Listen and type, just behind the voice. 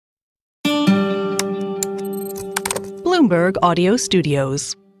Bloomberg Audio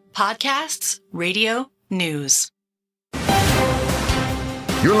Studios. Podcasts, radio, news.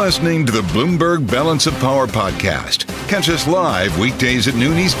 You're listening to the Bloomberg Balance of Power podcast. Catch us live weekdays at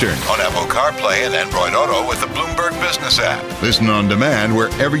noon Eastern on Apple CarPlay and Android Auto with the Bloomberg Business app. Listen on demand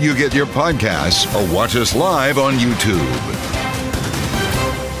wherever you get your podcasts or watch us live on YouTube.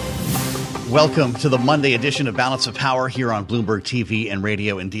 Welcome to the Monday edition of Balance of Power here on Bloomberg TV and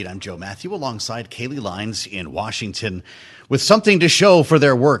radio. Indeed, I'm Joe Mathieu alongside Kailey Leinz in Washington with something to show for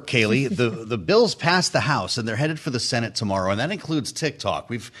their work, Kailey. The bills passed the House and they're headed for the Senate tomorrow, and that includes TikTok.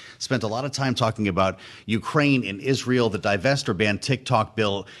 We've spent a lot of time talking about Ukraine and Israel. The divest or ban TikTok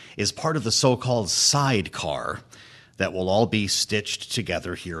bill is part of the so-called sidecar that will all be stitched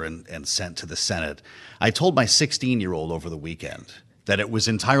together here and sent to the Senate. I told my 16-year-old over the weekend that it was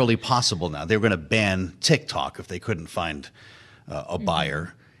entirely possible now they were going to ban TikTok if they couldn't find a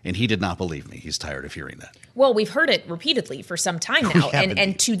buyer. And he did not believe me. He's tired of hearing that. Well, we've heard it repeatedly for some time now.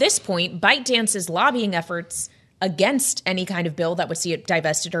 And to this point, ByteDance's lobbying efforts against any kind of bill that would see it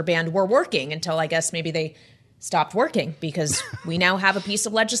divested or banned were working until I guess maybe they stopped working, because we now have a piece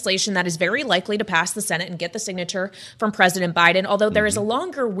of legislation that is very likely to pass the Senate and get the signature from President Biden, although there is a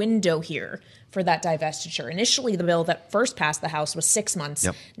longer window here for that divestiture. Initially, the bill that first passed the House was 6 months.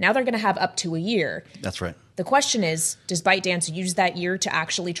 Yep. Now they're going to have up to a year. That's right. The question is, does ByteDance use that year to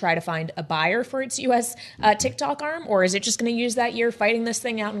actually try to find a buyer for its U.S. TikTok arm, or is it just going to use that year fighting this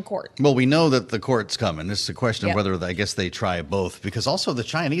thing out in court? Well, we know that the court's coming. This is a question of whether, I guess, they try both, because also the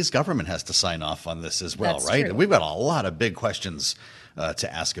Chinese government has to sign off on this as well, right? True. We've got a lot of big questions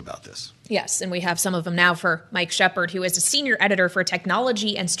to ask about this. Yes, and we have some of them now for Mike Shepard, who is a senior editor for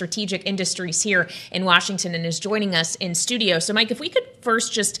technology and strategic industries here in Washington and is joining us in studio. So, Mike, if we could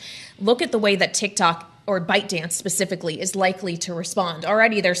first just look at the way that TikTok, or ByteDance specifically, is likely to respond.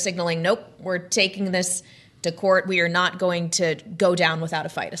 Already they're signaling, nope, we're taking this to court. We are not going to go down without a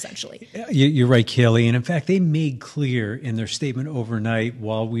fight, essentially. You're right, Kailey. And in fact, they made clear in their statement overnight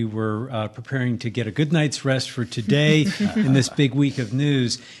while we were preparing to get a good night's rest for today in this big week of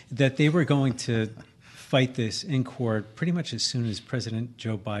news that they were going to fight this in court pretty much as soon as President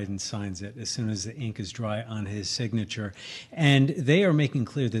Joe Biden signs it, as soon as the ink is dry on his signature. And they are making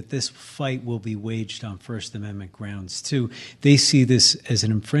clear that this fight will be waged on First Amendment grounds, too. They see this as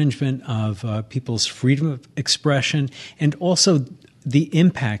an infringement of people's freedom of expression and also the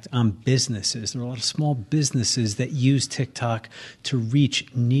impact on businesses. There are a lot of small businesses that use TikTok to reach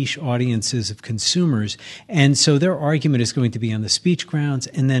niche audiences of consumers. And so their argument is going to be on the speech grounds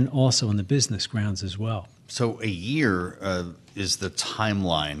and then also on the business grounds as well. So a year is the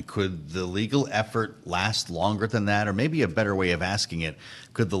timeline. Could the legal effort last longer than that? Or maybe a better way of asking it,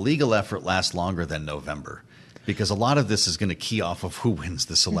 could the legal effort last longer than November? Because a lot of this is going to key off of who wins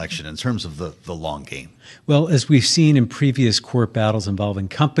this election in terms of the long game. Well, as we've seen in previous court battles involving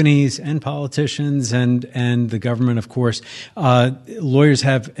companies and politicians and the government, of course, lawyers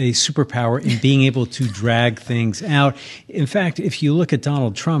have a superpower in being able to drag things out. In fact, if you look at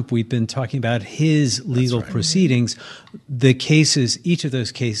Donald Trump, we've been talking about his legal proceedings. The cases, each of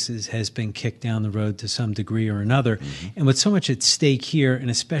those cases has been kicked down the road to some degree or another. And with so much at stake here, and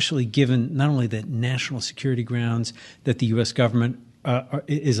especially given not only the national security grounds that the U.S. government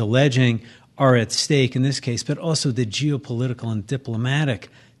is alleging are at stake in this case, but also the geopolitical and diplomatic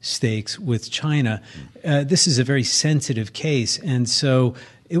stakes with China. This is a very sensitive case, and so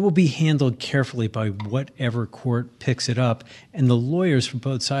it will be handled carefully by whatever court picks it up. And the lawyers from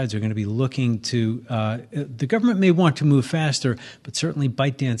both sides are going to be looking to the government may want to move faster, but certainly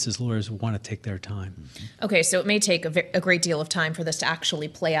ByteDance's lawyers will want to take their time. Okay, so it may take a great deal of time for this to actually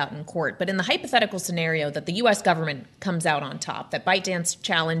play out in court. But in the hypothetical scenario that the U.S. government comes out on top, that ByteDance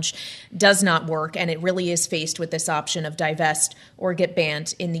challenge does not work, and it really is faced with this option of divest or get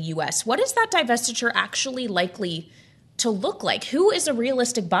banned in the U.S., what is that divestiture actually likely to look like? Who is a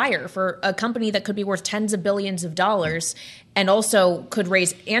realistic buyer for a company that could be worth tens of billions of dollars and also could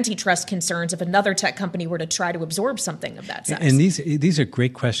raise antitrust concerns if another tech company were to try to absorb something of that size? And these are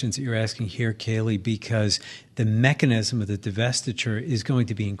great questions that you're asking here, Kailey, because the mechanism of the divestiture is going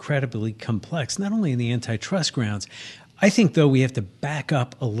to be incredibly complex, not only in the antitrust grounds. I think, though, we have to back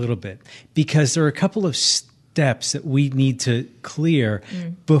up a little bit because there are a couple of steps that we need to clear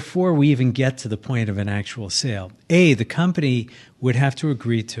before we even get to the point of an actual sale. A, the company would have to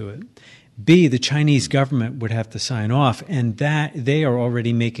agree to it. B, the Chinese government would have to sign off, and that they are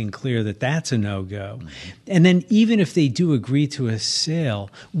already making clear that that's a no-go. Mm-hmm. And then even if they do agree to a sale,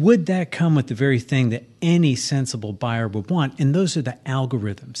 would that come with the very thing that any sensible buyer would want? And those are the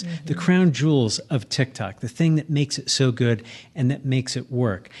algorithms, the crown jewels of TikTok, the thing that makes it so good and that makes it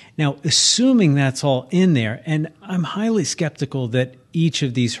work. Now, assuming that's all in there, and I'm highly skeptical that each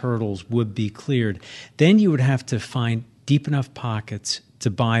of these hurdles would be cleared, then you would have to find deep enough pockets to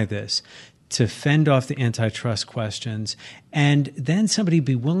buy this, to fend off the antitrust questions, and then somebody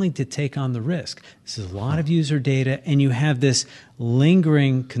be willing to take on the risk. This is a lot of user data, and you have this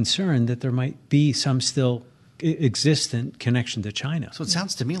lingering concern that there might be some still existent connection to China. So it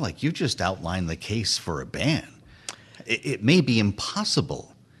sounds to me like you just outlined the case for a ban. It may be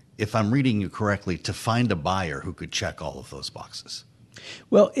impossible, if I'm reading you correctly, to find a buyer who could check all of those boxes.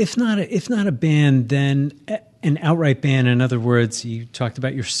 Well, if not a ban, then an outright ban. In other words, you talked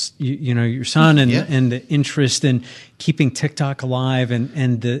about your son and the interest in keeping TikTok alive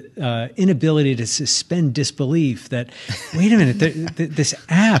and the inability to suspend disbelief that, wait a minute, this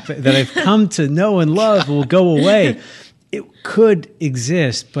app that I've come to know and love will go away. It could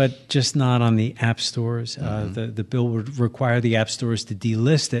exist, but just not on the app stores. The bill would require the app stores to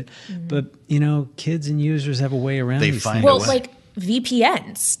delist it. But, kids and users have a way around these things. Well, like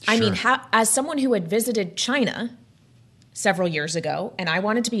VPNs. Sure. I mean, as someone who had visited China several years ago, and I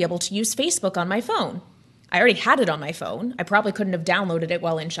wanted to be able to use Facebook on my phone. I already had it on my phone. I probably couldn't have downloaded it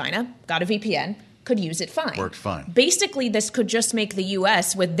while in China. Got a VPN, could use it fine. Worked fine. Basically, this could just make the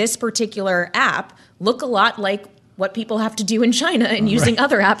U.S. with this particular app look a lot like what people have to do in China and using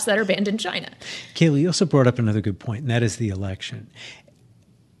other apps that are banned in China. Kailey, you also brought up another good point, and that is the election.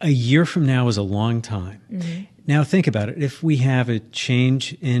 A year from now is a long time. Mm-hmm. Now think about it. If we have a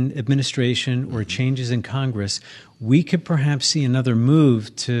change in administration or changes in Congress, we could perhaps see another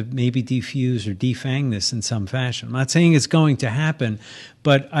move to maybe defuse or defang this in some fashion. I'm not saying it's going to happen,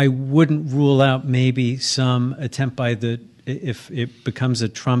 but I wouldn't rule out maybe some attempt by if it becomes a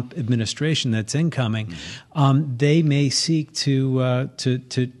Trump administration that's incoming, they may seek to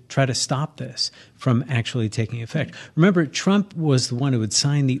try to stop this from actually taking effect. Remember, Trump was the one who had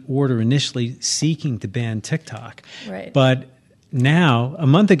signed the order initially seeking to ban TikTok. Right. But now, a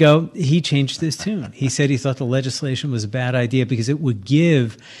month ago, he changed his tune. He said he thought the legislation was a bad idea because it would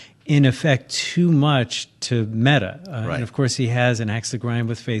give, in effect, too much to Meta. And of course, he has an axe to grind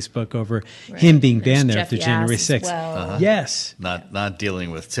with Facebook over him being banned there after January 6th. Well. Yes. Not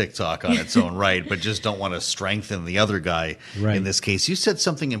dealing with TikTok on its own right, but just don't want to strengthen the other guy in this case. You said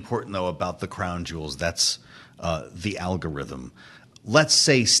something important, though, about the crown jewels. That's the algorithm. Let's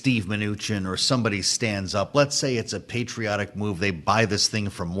say Steve Mnuchin or somebody stands up. Let's say it's a patriotic move. They buy this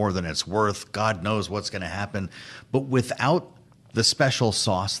thing for more than it's worth. God knows what's going to happen. But without the special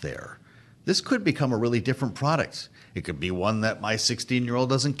sauce there, this could become a really different product. It could be one that my 16-year-old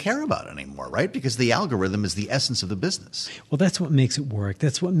doesn't care about anymore, right? Because the algorithm is the essence of the business. Well, that's what makes it work.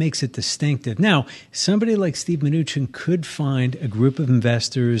 That's what makes it distinctive. Now, somebody like Steve Mnuchin could find a group of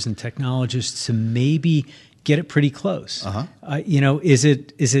investors and technologists to maybe get it pretty close. Is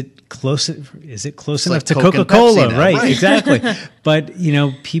it close? Is it close enough to Coca-Cola? Right, exactly. But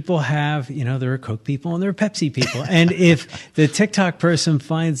people have there are Coke people and there are Pepsi people, and if the TikTok person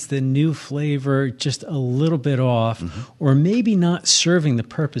finds the new flavor just a little bit off, or maybe not serving the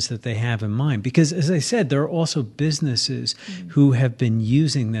purpose that they have in mind, because as I said, there are also businesses who have been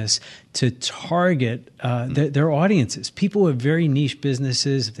using this to target their audiences. People with very niche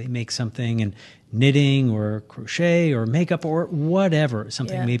businesses, if they make something and knitting or crochet or makeup or whatever,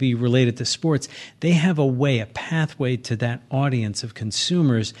 something maybe related to sports, they have a pathway to that audience of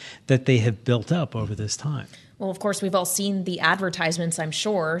consumers that they have built up over this time. Well, of course, we've all seen the advertisements, I'm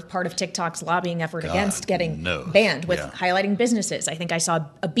sure, part of TikTok's lobbying effort against getting banned with highlighting businesses. I think I saw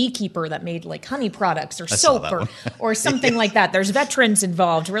a beekeeper that made like honey products or soap or something like that. There's veterans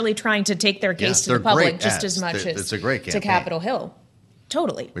involved really trying to take their case to the public just as much as to Capitol Hill.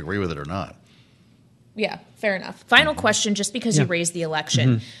 Totally. We agree with it or not. Yeah, fair enough. Final question, just because you raised the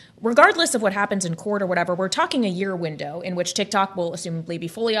election. Regardless of what happens in court or whatever, we're talking a year window in which TikTok will assumably be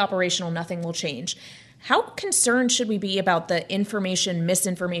fully operational, nothing will change. How concerned should we be about the information,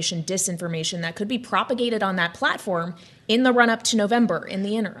 misinformation, disinformation that could be propagated on that platform in the run-up to November in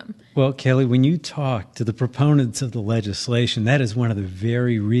the interim? Well, Kailey, when you talk to the proponents of the legislation, that is one of the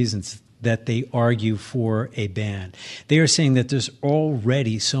very reasons that they argue for a ban. They are saying that there's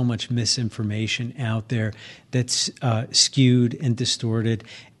already so much misinformation out there that's skewed and distorted.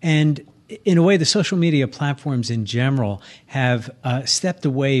 And in a way, the social media platforms in general have stepped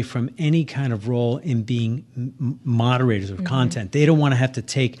away from any kind of role in being moderators of content. They don't want to have to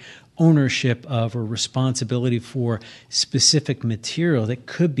take ownership of or responsibility for specific material that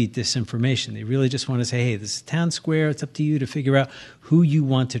could be disinformation. They really just want to say, hey, this is town square. It's up to you to figure out who you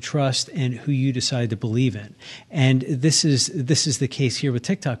want to trust and who you decide to believe in. And this is the case here with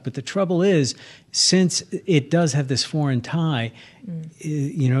TikTok. But the trouble is, since it does have this foreign tie,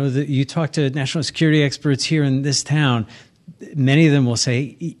 you talk to national security experts here in this town, many of them will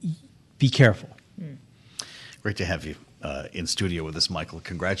say, be careful. Great to have you in studio with us, Michael.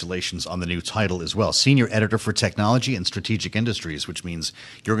 Congratulations on the new title as well. Senior Editor for Technology and Strategic Industries, which means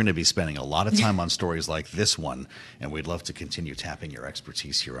you're going to be spending a lot of time on stories like this one, and we'd love to continue tapping your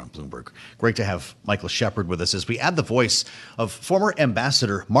expertise here on Bloomberg. Great to have Michael Shepard with us as we add the voice of former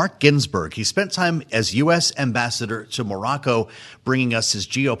Ambassador Mark Ginsburg. He spent time as U.S. Ambassador to Morocco, bringing us his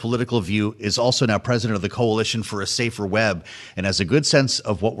geopolitical view, is also now president of the Coalition for a Safer Web, and has a good sense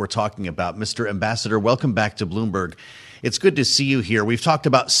of what we're talking about. Mr. Ambassador, welcome back to Bloomberg. It's good to see you here. We've talked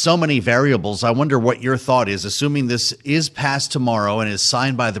about so many variables. I wonder what your thought is. Assuming this is passed tomorrow and is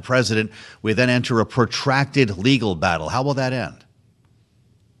signed by the president, we then enter a protracted legal battle. How will that end?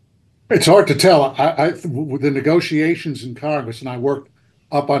 It's hard to tell. With the negotiations in Congress, and I worked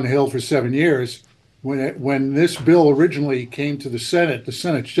up on the Hill for 7 years, when this bill originally came to the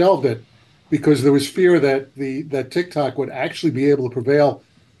Senate shelved it because there was fear that TikTok would actually be able to prevail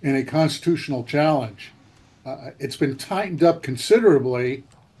in a constitutional challenge. It's been tightened up considerably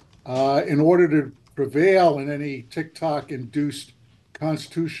in order to prevail in any TikTok-induced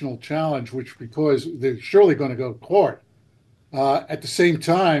constitutional challenge, because they're surely going to go to court. At the same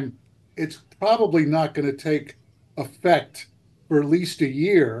time, it's probably not going to take effect for at least a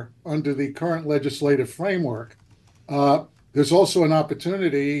year under the current legislative framework. There's also an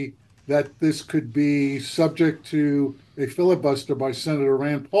opportunity that this could be subject to a filibuster by Senator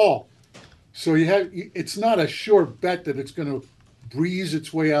Rand Paul. So it's not a sure bet that it's going to breeze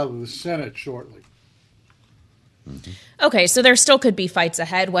its way out of the Senate shortly. Mm-hmm. Okay, so there still could be fights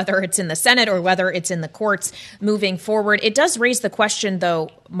ahead, whether it's in the Senate or whether it's in the courts moving forward. It does raise the question, though,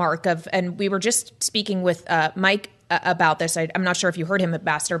 Mark, and we were just speaking with Mike about this. I'm not sure if you heard him,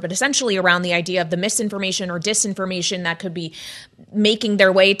 Ambassador, but essentially around the idea of the misinformation or disinformation that could be making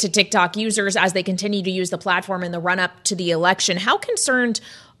their way to TikTok users as they continue to use the platform in the run-up to the election. How concerned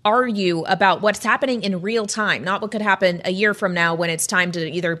are you about what's happening in real time, not what could happen a year from now when it's time to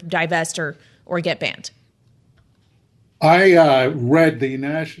either divest or get banned? I read the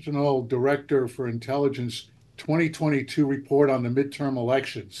National Director for Intelligence 2022 report on the midterm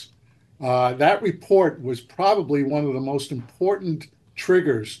elections. That report was probably one of the most important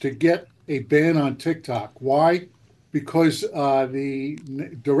triggers to get a ban on TikTok. Why? Because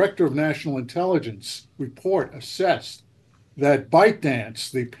the Director of National Intelligence report assessed that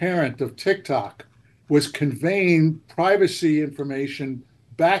ByteDance, the parent of TikTok, was conveying privacy information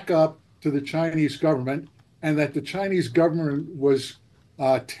back up to the Chinese government, and that the Chinese government was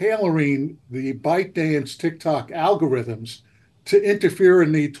tailoring the ByteDance TikTok algorithms to interfere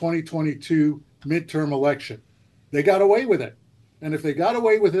in the 2022 midterm election. They got away with it. And if they got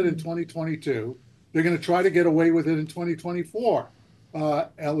away with it in 2022, they're going to try to get away with it in 2024.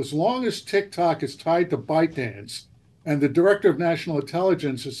 As long as TikTok is tied to ByteDance, and the Director of National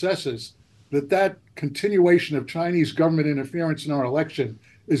Intelligence assesses that continuation of Chinese government interference in our election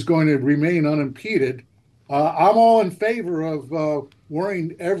is going to remain unimpeded, I'm all in favor of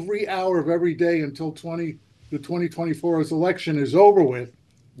worrying every hour of every day until the 2024 election is over with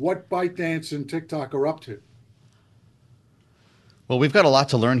what ByteDance and TikTok are up to. Well, we've got a lot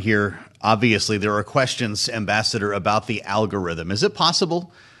to learn here. Obviously, there are questions, Ambassador, about the algorithm. Is it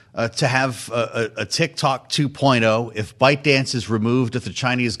possible to have a TikTok 2.0 if ByteDance is removed, if the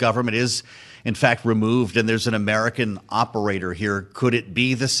Chinese government is, in fact, removed and there's an American operator here? Could it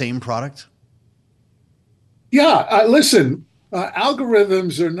be the same product? Yeah, listen,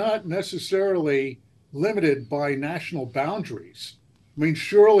 algorithms are not necessarily limited by national boundaries. I mean,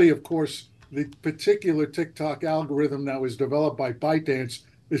 surely, of course, the particular TikTok algorithm that was developed by ByteDance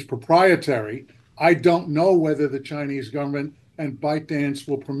is proprietary. I don't know whether the Chinese government and ByteDance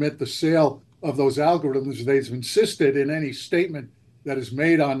will permit the sale of those algorithms. They've insisted in any statement that is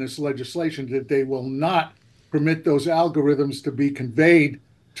made on this legislation that they will not permit those algorithms to be conveyed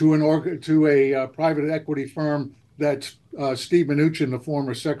to a private equity firm that Steve Mnuchin, the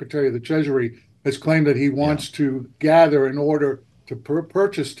former Secretary of the Treasury, has claimed that he wants to gather in order to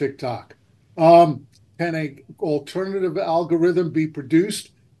purchase TikTok. Can an alternative algorithm be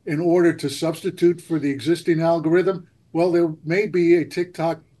produced in order to substitute for the existing algorithm? Well, there may be a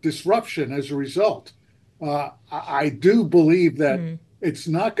TikTok disruption as a result. I do believe that it's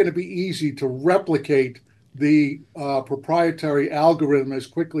not going to be easy to replicate the proprietary algorithm as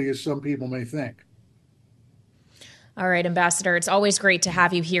quickly as some people may think. All right, Ambassador, it's always great to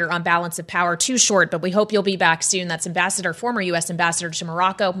have you here on Balance of Power. Too short, but we hope you'll be back soon. That's former U.S. Ambassador to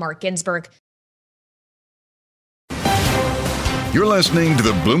Morocco, Mark Ginsburg. You're listening to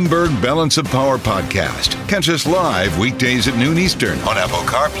the Bloomberg Balance of Power podcast. Catch us live weekdays at noon Eastern on Apple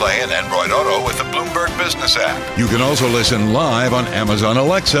CarPlay and Android Auto with the Bloomberg Business app. You can also listen live on Amazon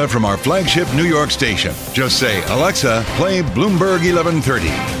Alexa from our flagship New York station. Just say, Alexa, play Bloomberg 1130.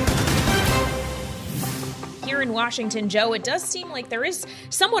 Here in Washington, Joe, it does seem like there is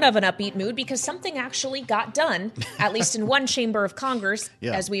somewhat of an upbeat mood because something actually got done, at least in one chamber of Congress,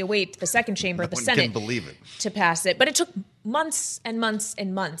 as we await the second chamber of the Senate to pass it. But it took months and months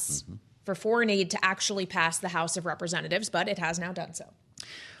and months for foreign aid to actually pass the House of Representatives, but it has now done so.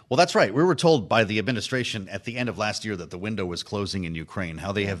 Well, that's right. We were told by the administration at the end of last year that the window was closing in Ukraine.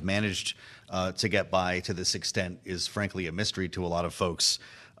 How they have managed to get by to this extent is frankly a mystery to a lot of folks.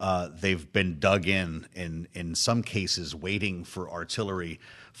 They've been dug in some cases, waiting for artillery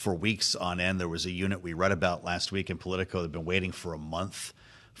for weeks on end. There was a unit we read about last week in Politico. They've been waiting for a month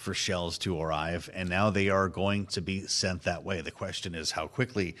for shells to arrive, and now they are going to be sent that way. The question is how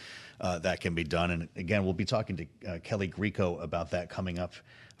quickly that can be done. And again, we'll be talking to Kailey Grieco about that coming up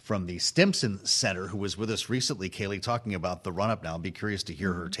from the Stimson Center, who was with us recently, Kailey, talking about the run-up now. I'll be curious to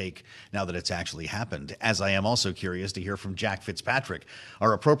hear her take now that it's actually happened, as I am also curious to hear from Jack Fitzpatrick,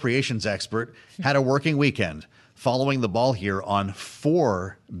 our appropriations expert, had a working weekend following the ball here on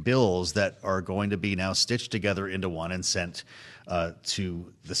 4 bills that are going to be now stitched together into one and sent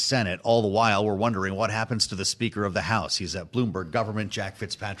to the Senate. All the while, we're wondering what happens to the Speaker of the House. He's at Bloomberg Government, Jack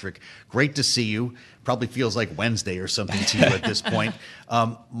Fitzpatrick. Great to see you. Probably feels like Wednesday or something to you at this point.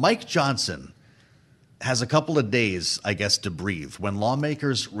 Mike Johnson has a couple of days, I guess, to breathe. When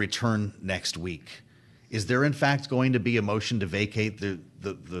lawmakers return next week, is there in fact going to be a motion to vacate?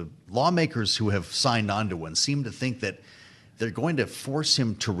 The lawmakers who have signed on to one seem to think that they're going to force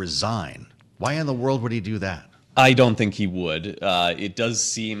him to resign. Why in the world would he do that? I don't think he would. It does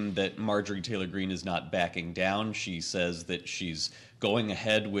seem that Marjorie Taylor Greene is not backing down. She says that she's going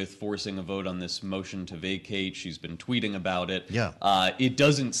ahead with forcing a vote on this motion to vacate. She's been tweeting about it. Yeah. It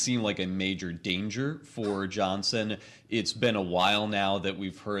doesn't seem like a major danger for Johnson. It's been a while now that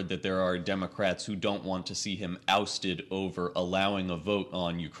we've heard that there are Democrats who don't want to see him ousted over allowing a vote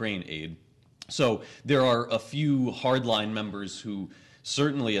on Ukraine aid. So there are a few hardline members who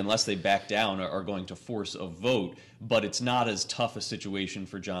certainly, unless they back down, are going to force a vote, but it's not as tough a situation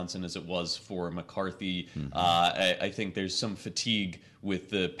for Johnson as it was for McCarthy. I think there's some fatigue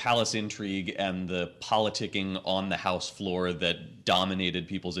with the palace intrigue and the politicking on the House floor that dominated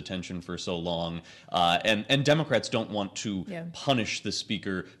people's attention for so long. And Democrats don't want to punish the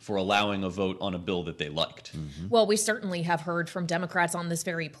Speaker for allowing a vote on a bill that they liked. Well, we certainly have heard from Democrats on this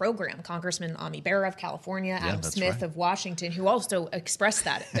very program. Congressman Ami Bera of California, Adam Smith of Washington, who also expressed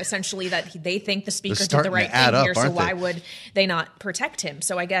that, essentially, that they think the Speaker did the right thing here, so why would they not protect him?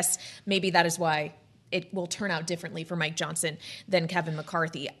 So I guess maybe that is why it will turn out differently for Mike Johnson than Kevin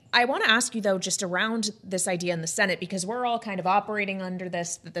McCarthy. I want to ask you, though, just around this idea in the Senate, because we're all kind of operating under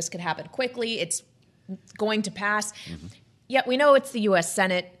this, that this could happen quickly. It's going to pass. Yet we know it's the U.S.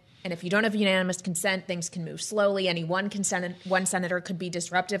 Senate, and if you don't have unanimous consent, things can move slowly. Any one senator could be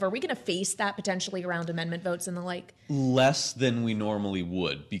disruptive. Are we going to face that potentially around amendment votes and the like? Less than we normally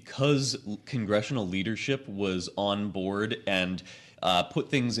would, because congressional leadership was on board and put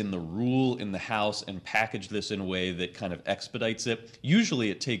things in the rule in the House and package this in a way that kind of expedites it.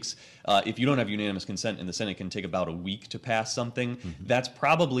 Usually it takes, if you don't have unanimous consent in the Senate, it can take about a week to pass something. That's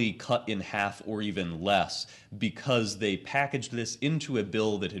probably cut in half or even less because they packaged this into a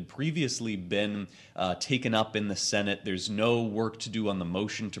bill that had previously been taken up in the Senate. There's no work to do on the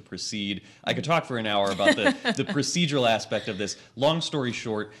motion to proceed. I could talk for an hour about the procedural aspect of this. Long story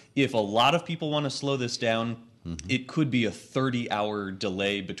short, if a lot of people want to slow this down, it could be a 30-hour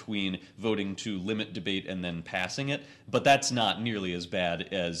delay between voting to limit debate and then passing it, but that's not nearly as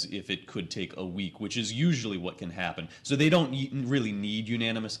bad as if it could take a week, which is usually what can happen. So they don't really need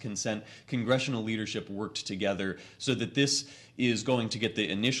unanimous consent. Congressional leadership worked together so that this is going to get the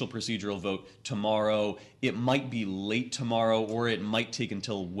initial procedural vote tomorrow. It might be late tomorrow, or it might take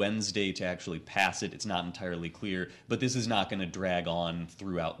until Wednesday to actually pass it. It's not entirely clear, but this is not going to drag on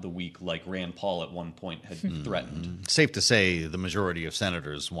throughout the week like Rand Paul at one point had threatened. Safe to say the majority of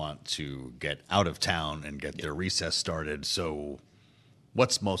senators want to get out of town and get their recess started. So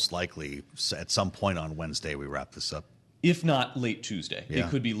what's most likely at some point on Wednesday we wrap this up? If not late Tuesday. It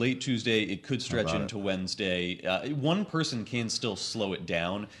could be late Tuesday. It could stretch into Wednesday. One person can still slow it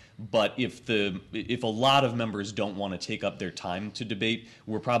down, But if a lot of members don't want to take up their time to debate,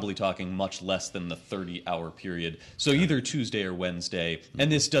 we're probably talking much less than the 30-hour period. So either Tuesday or Wednesday,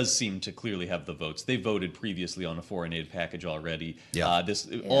 and this does seem to clearly have the votes. They voted previously on a foreign aid package already.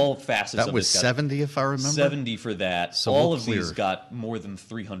 All facets that of was this 70, if I remember. 70 for that. So all of these got more than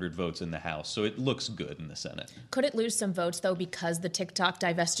 300 votes in the House, so it looks good in the Senate. Could it lose some votes, though, because the TikTok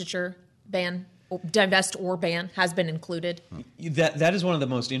divestiture ban, divest or ban, has been included? That is one of the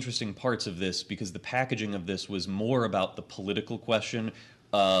most interesting parts of this, because the packaging of this was more about the political question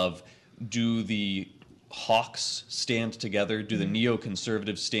of, do the hawks stand together? Do the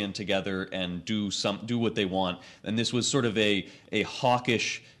neoconservatives stand together and do what they want? And this was sort of a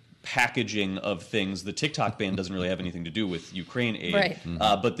hawkish packaging of things. The TikTok ban doesn't really have anything to do with Ukraine aid, right.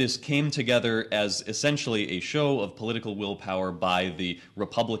 But this came together as essentially a show of political willpower by the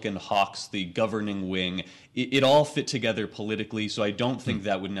Republican hawks, the governing wing. It all fit together politically, so I don't think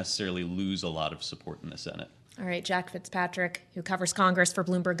that would necessarily lose a lot of support in the Senate. All right, Jack Fitzpatrick, who covers Congress for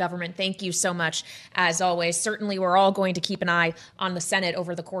Bloomberg Government, thank you so much, as always. Certainly, we're all going to keep an eye on the Senate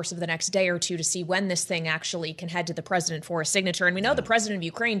over the course of the next day or two to see when this thing actually can head to the president for a signature. And we know the president of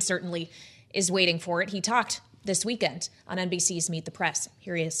Ukraine certainly is waiting for it. He talked this weekend on NBC's Meet the Press.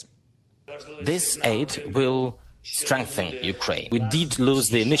 Here he is. This aid will strengthen Ukraine. We did lose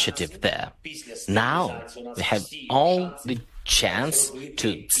the initiative there. Now we have all the chance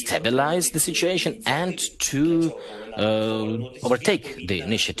to stabilize the situation and to overtake the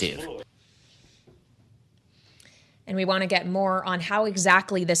initiative. And we want to get more on how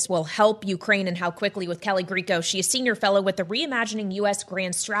exactly this will help Ukraine and how quickly with Kailey Grieco. She is senior fellow with the Reimagining U.S.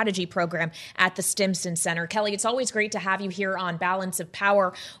 Grand Strategy Program at the Stimson Center. Kailey, it's always great to have you here on Balance of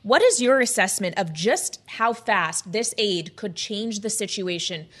Power. What is your assessment of just how fast this aid could change the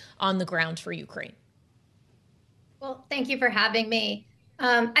situation on the ground for Ukraine? Well, thank you for having me.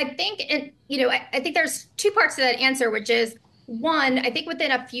 I think, I think there's two parts to that answer, which is, one, I think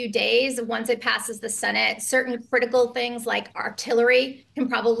within a few days, once it passes the Senate, certain critical things like artillery can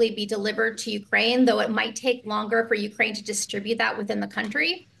probably be delivered to Ukraine, though it might take longer for Ukraine to distribute that within the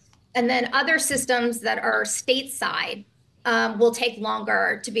country. And then other systems that are stateside will take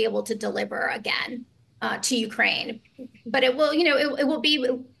longer to be able to deliver again to Ukraine. But it will, it will be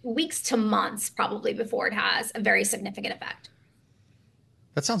weeks to months probably before it has a very significant effect.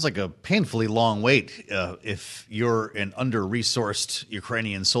 That sounds like a painfully long wait if you're an under-resourced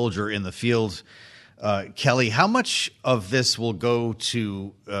Ukrainian soldier in the field. Kailey, how much of this will go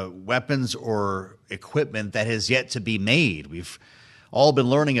to weapons or equipment that has yet to be made? We've all been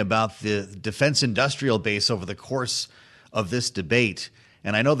learning about the defense industrial base over the course of this debate,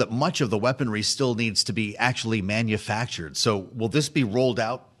 and I know that much of the weaponry still needs to be actually manufactured. So will this be rolled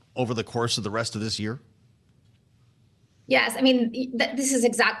out over the course of the rest of this year? Yes, I mean, this is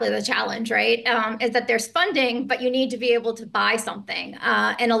exactly the challenge, right? Is that there's funding, but you need to be able to buy something.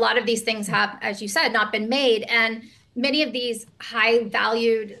 And a lot of these things have, as you said, not been made. And many of these high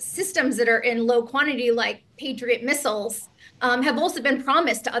valued systems that are in low quantity, like Patriot missiles, have also been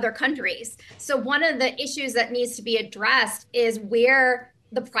promised to other countries. So one of the issues that needs to be addressed is where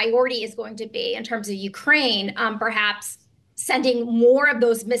the priority is going to be in terms of Ukraine, perhaps sending more of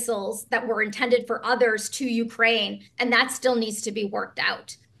those missiles that were intended for others to Ukraine. And that still needs to be worked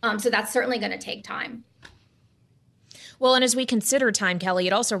out. So that's certainly going to take time. Well, and as we consider time, Kailey,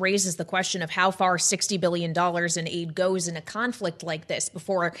 it also raises the question of how far $60 billion in aid goes in a conflict like this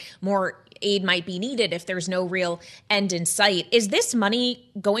before more aid might be needed if there's no real end in sight. Is this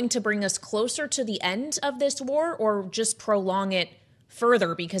money going to bring us closer to the end of this war or just prolong it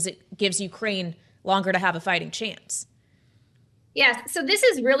further because it gives Ukraine longer to have a fighting chance? Yes. So this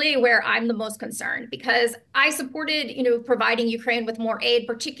is really where I'm the most concerned because I supported, providing Ukraine with more aid,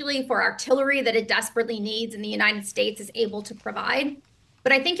 particularly for artillery that it desperately needs and the United States is able to provide.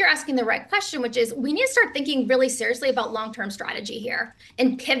 But I think you're asking the right question, which is we need to start thinking really seriously about long-term strategy here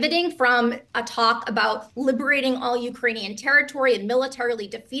and pivoting from a talk about liberating all Ukrainian territory and militarily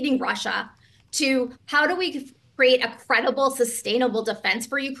defeating Russia to how do we create a credible, sustainable defense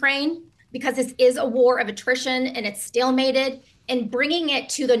for Ukraine? Because this is a war of attrition and it's stalemated, and bringing it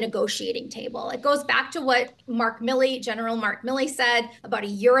to the negotiating table. It goes back to what General Mark Milley said about a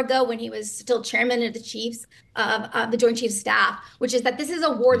year ago when he was still chairman of the Joint Chiefs of Staff, which is that this is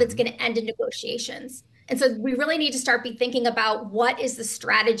a war that's going to end in negotiations. And so we really need to start thinking about what is the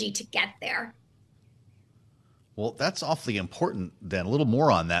strategy to get there. Well, that's awfully important then. A little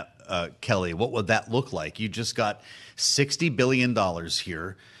more on that, Kailey. What would that look like? You just got $60 billion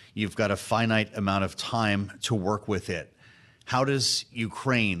here. You've got a finite amount of time to work with it. How does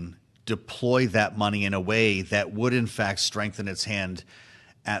Ukraine deploy that money in a way that would, in fact, strengthen its hand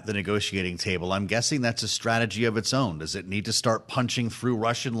at the negotiating table. I'm guessing that's a strategy of its own. Does it need to start punching through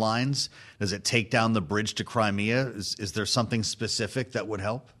Russian lines? Does it take down the bridge to Crimea? Is there something specific that would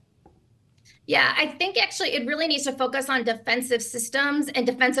help? Yeah, I think actually it really needs to focus on defensive systems and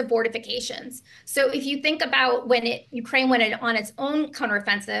defensive fortifications. So if you think about Ukraine went on its own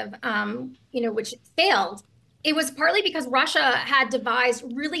counteroffensive, which failed, it was partly because Russia had devised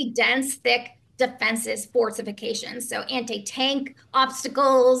really dense, thick defenses fortifications. So anti-tank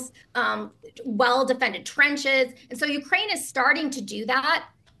obstacles, well-defended trenches. And so Ukraine is starting to do that,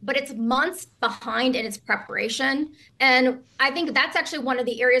 but it's months behind in its preparation. And I think that's actually one of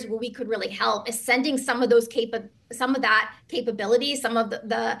the areas where we could really help, is sending some of those some of that capability, some of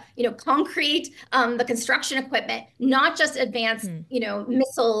the concrete, the construction equipment, not just advanced,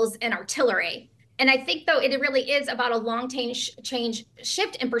 missiles and artillery. And I think, though, it really is about a long change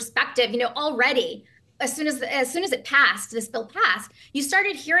shift in perspective. Already, as soon as this bill passed, you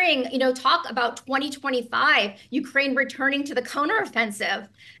started hearing, talk about 2025, Ukraine returning to the counteroffensive.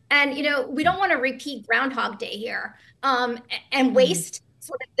 And, we don't want to repeat Groundhog Day here and waste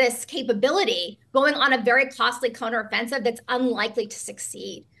sort of this capability going on a very costly counteroffensive that's unlikely to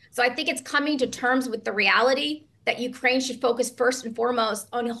succeed. So I think it's coming to terms with the reality that Ukraine should focus first and foremost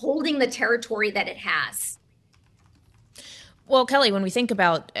on holding the territory that it has. Well, Kelly, when we think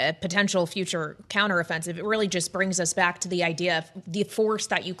about a potential future counteroffensive, it really just brings us back to the idea of the force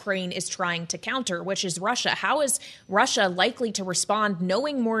that Ukraine is trying to counter, which is Russia. How is Russia likely to respond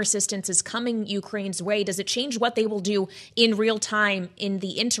knowing more assistance is coming Ukraine's way? Does it change what they will do in real time in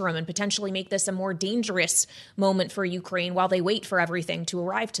the interim and potentially make this a more dangerous moment for Ukraine while they wait for everything to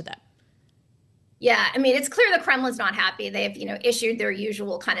arrive to them? Yeah, I mean, it's clear the Kremlin's not happy. They've, issued their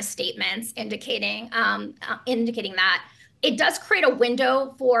usual kind of statements indicating that. It does create a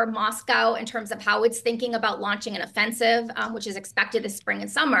window for Moscow in terms of how it's thinking about launching an offensive, which is expected this spring and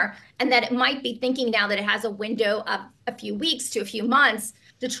summer, and that it might be thinking now that it has a window of a few weeks to a few months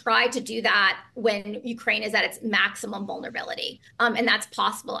to try to do that when Ukraine is at its maximum vulnerability. And that's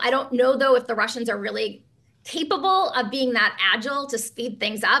possible. I don't know, though, if the Russians are really capable of being that agile to speed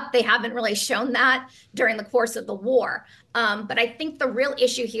things up. They haven't really shown that during the course of the war. But I think the real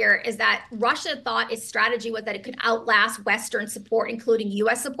issue here is that Russia thought its strategy was that it could outlast Western support, including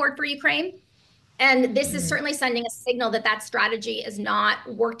U.S. support for Ukraine. And this is certainly sending a signal that that strategy is not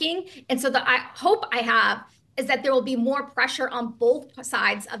working. And so the hope I have is that there will be more pressure on both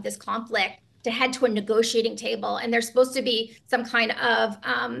sides of this conflict to head to a negotiating table. And there's supposed to be some kind of,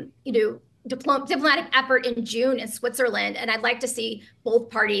 diplomatic effort in June in Switzerland. And I'd like to see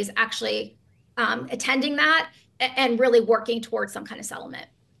both parties actually attending that and really working towards some kind of settlement.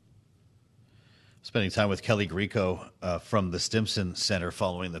 Spending time with Kelly Grieco from the Stimson Center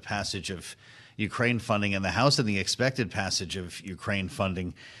following the passage of Ukraine funding in the House and the expected passage of Ukraine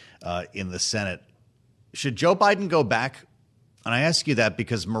funding in the Senate. Should Joe Biden go back? And I ask you that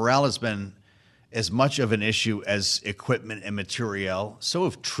because morale has been as much of an issue as equipment and materiel. So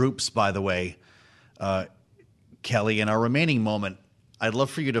have troops, by the way. Kelly, in our remaining moment, I'd love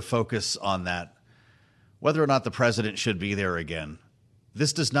for you to focus on that. Whether or not the president should be there again.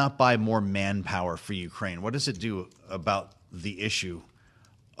 This does not buy more manpower for Ukraine. What does it do about the issue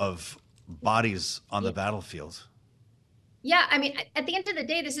of bodies on the battlefield? Yeah, I mean, at the end of the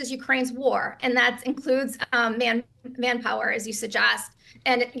day, this is Ukraine's war, and that includes manpower, as you suggest.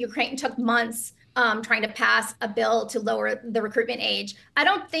 And Ukraine took months trying to pass a bill to lower the recruitment age. I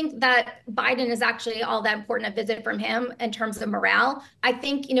don't think that Biden is actually all that important a visit from him in terms of morale. I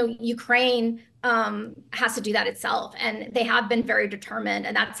think, Ukraine has to do that itself, and they have been very determined,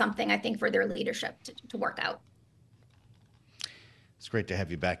 and that's something I think for their leadership to work out. It's great to have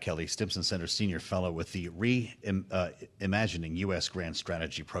you back, Kelly. Stimson Center Senior Fellow with the Reimagining U.S. Grand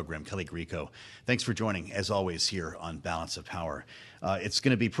Strategy Program, Kelly Grieco. Thanks for joining, as always, here on Balance of Power. It's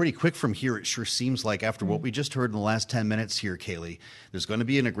going to be pretty quick from here. It sure seems like after what we just heard in the last 10 minutes here, Kailey, there's going to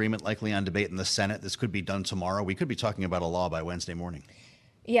be an agreement likely on debate in the Senate. This could be done tomorrow. We could be talking about a law by Wednesday morning.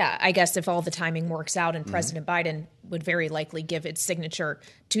 Yeah, I guess if all the timing works out, and President Biden would very likely give its signature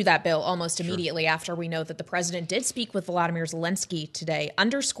to that bill almost immediately after we know that the president did speak with Volodymyr Zelensky today,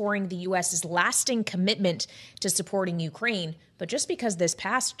 underscoring the U.S.'s lasting commitment to supporting Ukraine. But just because this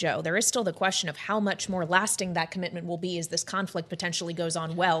passed, Joe, there is still the question of how much more lasting that commitment will be as this conflict potentially goes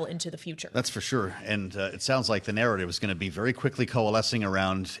on well into the future. That's for sure. And it sounds like the narrative is going to be very quickly coalescing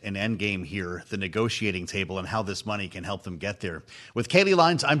around an end game here, the negotiating table, and how this money can help them get there. With Kailey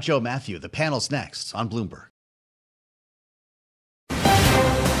Leinz, I'm Joe Mathieu. The panel's next on Bloomberg.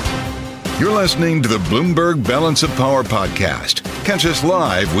 You're listening to the Bloomberg Balance of Power podcast. Catch us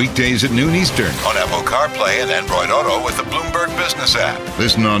live weekdays at noon Eastern on Apple CarPlay and Android Auto with the Bloomberg Business app.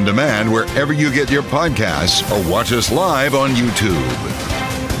 Listen on demand wherever you get your podcasts or watch us live on YouTube.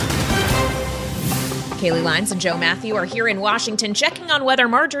 Kailey, Leinz, and Mathieu are here in Washington checking on whether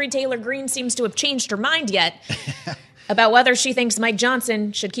Marjorie Taylor Greene seems to have changed her mind yet about whether she thinks Mike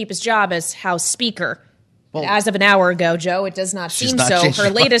Johnson should keep his job as House Speaker. Well, as of an hour ago, Joe, it does not seem so. Her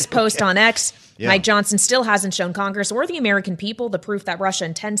latest post on X, Mike Johnson still hasn't shown Congress or the American people the proof that Russia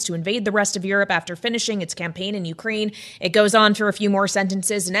intends to invade the rest of Europe after finishing its campaign in Ukraine. It goes on for a few more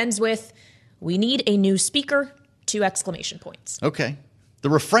sentences and ends with, "We need a new speaker," 2 exclamation points. Okay. The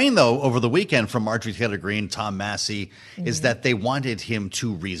refrain, though, over the weekend from Marjorie Taylor Greene, Tom Massey, is that they wanted him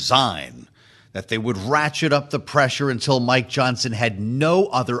to resign, that they would ratchet up the pressure until Mike Johnson had no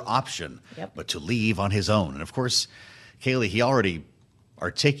other option but to leave on his own. And, of course, Kailey, he already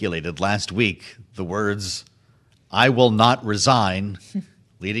articulated last week the words, "I will not resign,"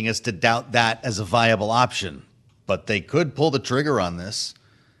 leading us to doubt that as a viable option. But they could pull the trigger on this.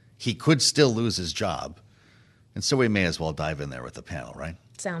 He could still lose his job. And so we may as well dive in there with the panel, right?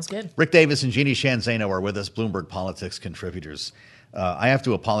 Sounds good. Rick Davis and Jeanne Zaino are with us, Bloomberg Politics contributors. I have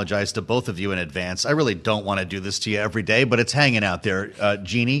to apologize to both of you in advance. I really don't want to do this to you every day, but it's hanging out there.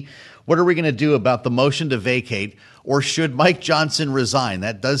 Jeanne, what are we going to do about the motion to vacate, or should Mike Johnson resign?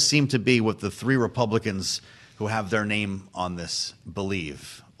 That does seem to be what the 3 Republicans who have their name on this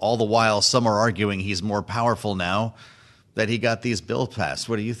believe. All the while, some are arguing he's more powerful now that he got these bills passed.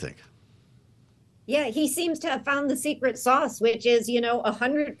 What do you think? Yeah, he seems to have found the secret sauce, which is,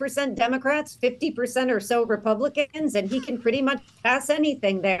 100% Democrats, 50% or so Republicans, and he can pretty much pass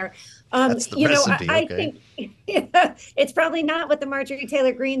anything there. That's the recipe, I think it's probably not what the Marjorie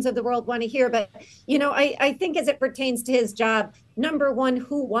Taylor Greenes of the world want to hear, but, I think as it pertains to his job, number one,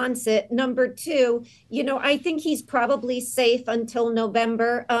 who wants it? Number two, I think he's probably safe until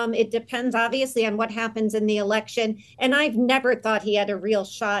November. It depends, obviously, on what happens in the election. And I've never thought he had a real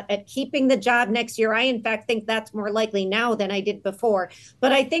shot at keeping the job next year. I, in fact, think that's more likely now than I did before.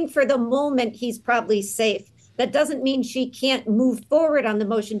 But I think for the moment, he's probably safe. That doesn't mean she can't move forward on the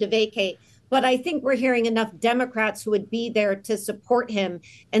motion to vacate. But I think we're hearing enough Democrats who would be there to support him,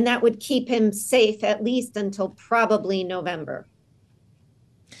 and that would keep him safe at least until probably November.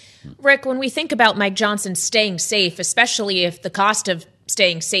 Rick, when we think about Mike Johnson staying safe, especially if the cost of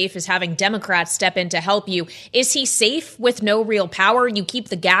staying safe is having Democrats step in to help you, is he safe with no real power? You keep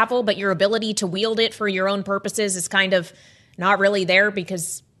the gavel, but your ability to wield it for your own purposes is kind of not really there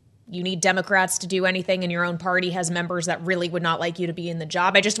because you need Democrats to do anything, and your own party has members that really would not like you to be in the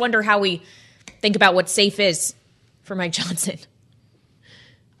job. I just wonder how we think about what safe is for Mike Johnson.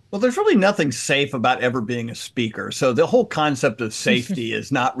 Well, there's really nothing safe about ever being a speaker. So the whole concept of safety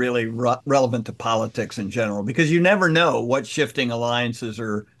is not really relevant to politics in general, because you never know what shifting alliances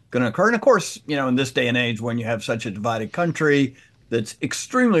are going to occur. And of course, in this day and age, when you have such a divided country that's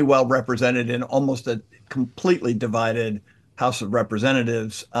extremely well represented in almost a completely divided House of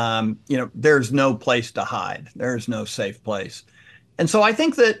Representatives, there's no place to hide. There's no safe place. And so I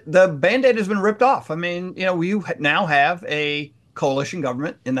think that the Band-Aid has been ripped off. I mean, you now have a coalition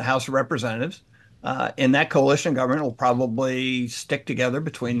government in the House of Representatives. And that coalition government will probably stick together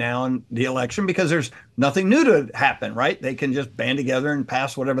between now and the election because there's nothing new to happen, right? They can just band together and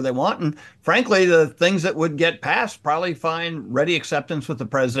pass whatever they want. And frankly, the things that would get passed probably find ready acceptance with the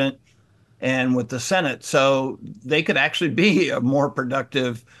president and with the Senate. So they could actually be a more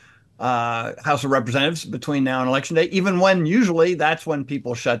productive House of Representatives between now and Election Day, even when usually that's when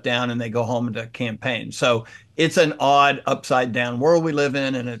people shut down and they go home to campaign. So it's an odd upside down world we live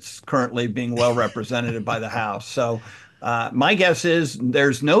in, and it's currently being well represented by the House. So my guess is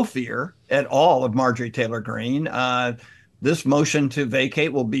there's no fear at all of Marjorie Taylor Greene. This motion to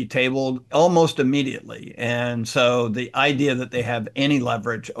vacate will be tabled almost immediately. And so the idea that they have any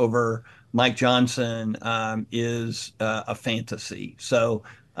leverage over Mike Johnson is a fantasy. So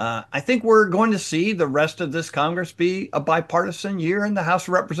I think we're going to see the rest of this Congress be a bipartisan year in the House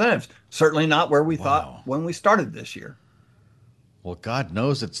of Representatives. Certainly not where we thought when we started this year. Well, God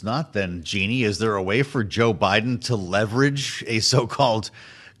knows it's not then, Jeanne. Is there a way for Joe Biden to leverage a so-called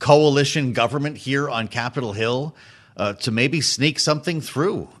coalition government here on Capitol Hill to maybe sneak something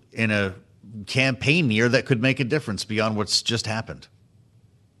through in a campaign year that could make a difference beyond what's just happened?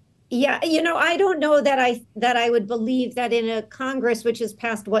 Yeah, I don't know that I would believe that in a Congress which has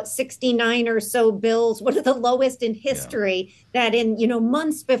passed 69 or so bills, one of the lowest in history, that in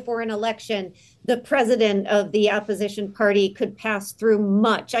months before an election, the president of the opposition party could pass through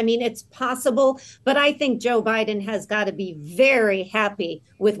much. I mean, it's possible, but I think Joe Biden has got to be very happy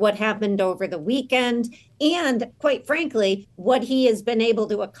with what happened over the weekend and, quite frankly, what he has been able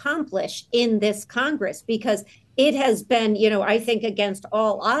to accomplish in this Congress, because it has been, I think against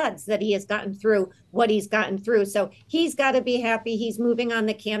all odds that he has gotten through what he's gotten through. So he's got to be happy. He's moving on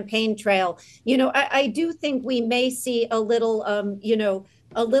the campaign trail. I do think we may see a little,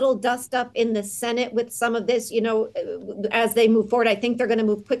 a little dust up in the Senate with some of this, as they move forward. I think they're going to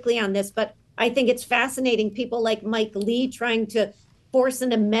move quickly on this, but I think it's fascinating. People like Mike Lee trying to force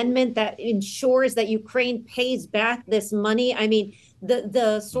an amendment that ensures that Ukraine pays back this money. I mean,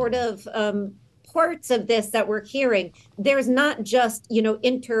 the sort of parts of this that we're hearing, there's not just,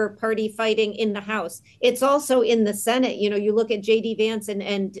 inter-party fighting in the House. It's also in the Senate. You look at J.D. Vance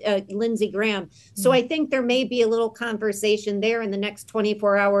and Lindsey Graham. So I think there may be a little conversation there in the next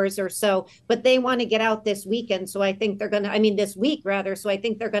 24 hours or so, but they want to get out this weekend. So I think they're going to, this week rather. So I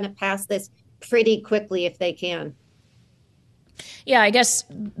think they're going to pass this pretty quickly if they can. Yeah, I guess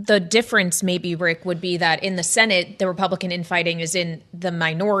the difference maybe, Rick, would be that in the Senate, the Republican infighting is in the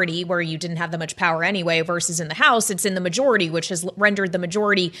minority where you didn't have that much power anyway, versus in the House, it's in the majority, which has rendered the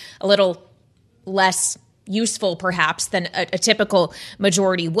majority a little less useful perhaps than a typical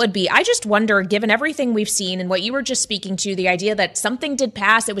majority would be. I just wonder, given everything we've seen and what you were just speaking to, the idea that something did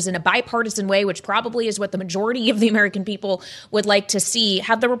pass, it was in a bipartisan way, which probably is what the majority of the American people would like to see.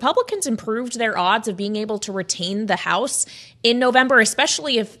 Have the Republicans improved their odds of being able to retain the House in November,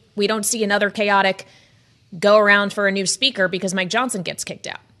 especially if we don't see another chaotic go around for a new speaker because Mike Johnson gets kicked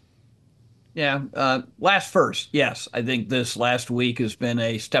out? Yeah, last first, yes. I think this last week has been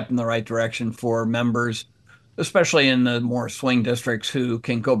a step in the right direction for members, especially in the more swing districts, who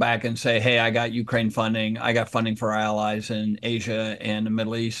can go back and say, hey, I got Ukraine funding. I got funding for our allies in Asia and the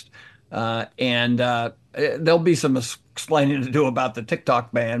Middle East. And there'll be some explaining to do about the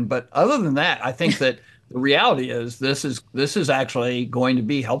TikTok ban. But other than that, I think that the reality is this is actually going to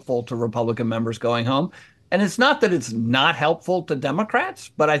be helpful to Republican members going home. And it's not that it's not helpful to Democrats,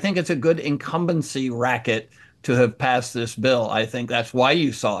 but I think it's a good incumbency racket to have passed this bill. I think that's why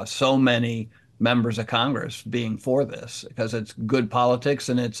you saw so many members of Congress being for this, because it's good politics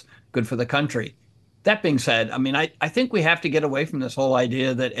and it's good for the country. That being said, I think we have to get away from this whole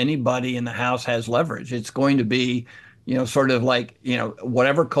idea that anybody in the House has leverage. It's going to be, sort of like,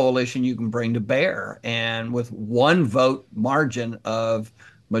 whatever coalition you can bring to bear. And with one vote margin of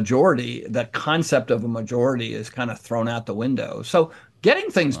majority, the concept of a majority is kind of thrown out the window. So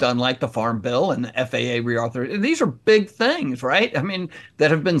getting things done like the Farm Bill and the FAA reauthorization, these are big things, right? That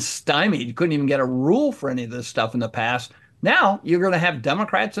have been stymied. You couldn't even get a rule for any of this stuff in the past. Now you're going to have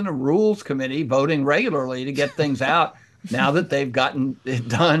Democrats in the Rules Committee voting regularly to get things out. Now that they've gotten it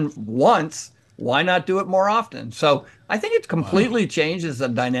done once, why not do it more often? So I think it completely changes the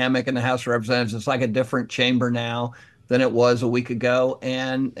dynamic in the House of Representatives. It's like a different chamber now than it was a week ago,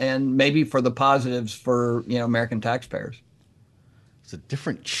 and maybe for the positives for American taxpayers. It's a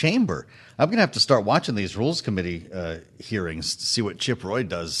different chamber. I'm going to have to start watching these Rules Committee hearings to see what Chip Roy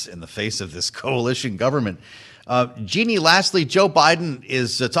does in the face of this coalition government. Jeanne, lastly, Joe Biden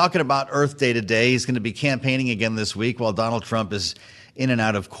is talking about Earth Day today. He's going to be campaigning again this week while Donald Trump is in and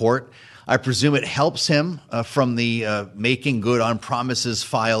out of court. I presume it helps him from the making good on promises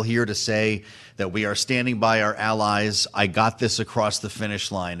file here to say that we are standing by our allies. I got this across the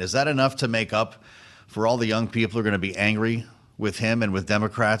finish line. Is that enough to make up for all the young people who are going to be angry with him and with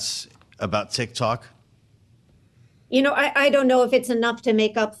Democrats about TikTok? I don't know if it's enough to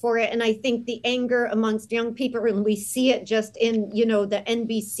make up for it. And I think the anger amongst young people, and we see it just in, the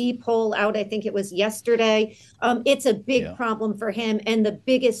NBC poll out, I think it was yesterday. It's a big problem for him. And the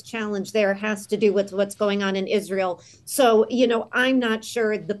biggest challenge there has to do with what's going on in Israel. So, I'm not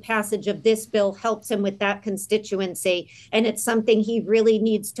sure the passage of this bill helps him with that constituency. And it's something he really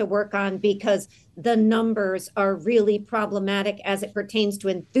needs to work on, because the numbers are really problematic as it pertains to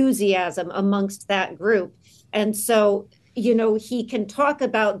enthusiasm amongst that group. And so, he can talk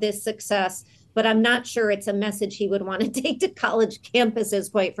about this success, but I'm not sure it's a message he would want to take to college campuses,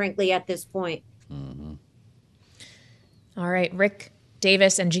 quite frankly, at this point. Mm-hmm. All right, Rick,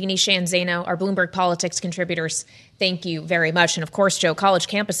 Davis and Jeanne, Zaino, our Bloomberg Politics contributors. Thank you very much. And of course, Joe, college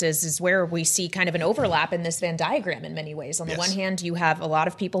campuses is where we see kind of an overlap in this Venn diagram in many ways. On the one hand, you have a lot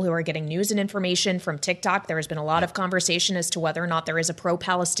of people who are getting news and information from TikTok. There has been a lot of conversation as to whether or not there is a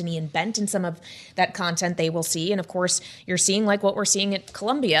pro-Palestinian bent in some of that content they will see. And of course, you're seeing like what we're seeing at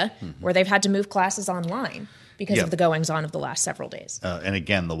Columbia, where they've had to move classes online because of the goings-on of the last several days. And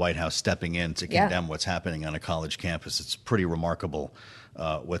again, the White House stepping in to condemn what's happening on a college campus. It's pretty remarkable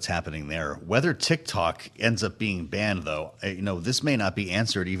what's happening there. Whether TikTok ends up being banned, though, this may not be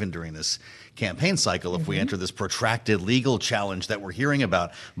answered even during this campaign cycle if we enter this protracted legal challenge that we're hearing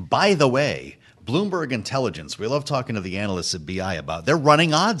about. By the way, Bloomberg Intelligence, we love talking to the analysts at BI about, they're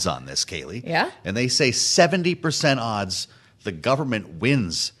running odds on this, Kailey. Yeah. And they say 70% odds the government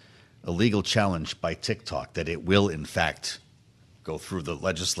wins a legal challenge by TikTok, that it will, in fact, go through the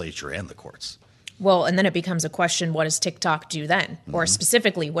legislature and the courts. Well, and then it becomes a question, what does TikTok do then? Or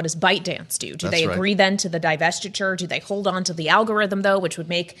specifically, what does ByteDance do? Do they agree then to the divestiture? Do they hold on to the algorithm, though, which would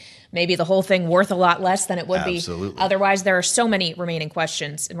make maybe the whole thing worth a lot less than it would be? Otherwise, there are so many remaining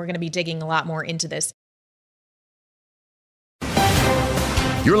questions, and we're going to be digging a lot more into this.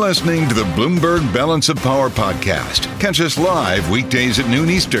 You're listening to the Bloomberg Balance of Power podcast. Catch us live weekdays at noon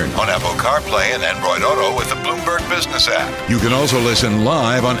Eastern on Apple CarPlay and Android Auto with the Bloomberg Business app. You can also listen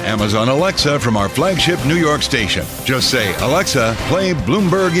live on Amazon Alexa from our flagship New York station. Just say, Alexa, play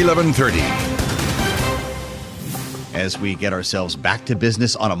Bloomberg 1130. As we get ourselves back to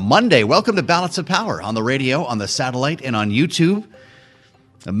business on a Monday, welcome to Balance of Power on the radio, on the satellite, and on YouTube.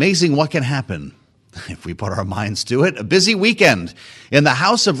 Amazing what can happen if we put our minds to it. A busy weekend in the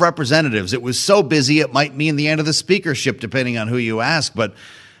House of Representatives. It was so busy it might mean the end of the speakership, depending on who you ask. But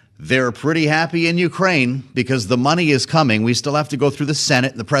they're pretty happy in Ukraine because the money is coming. We still have to go through the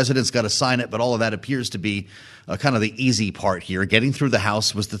Senate, and the president's got to sign it. But all of that appears to be kind of the easy part here. Getting through the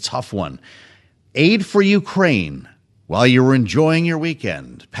House was the tough one. Aid for Ukraine, while you were enjoying your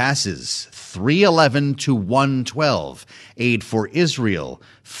weekend, passes 311 to 112. Aid for Israel,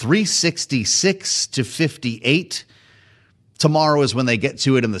 366 to 58. Tomorrow is when they get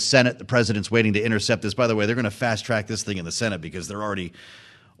to it in the Senate. The president's waiting to intercept this. By the way, they're going to fast track this thing in the Senate because they're already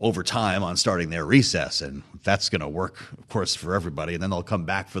over time on starting their recess. And that's going to work, of course, for everybody. And then they'll come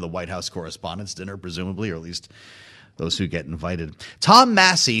back for the White House Correspondents' dinner, presumably, or at least those who get invited. Tom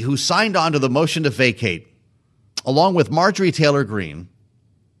Massey, who signed on to the motion to vacate, along with Marjorie Taylor Greene,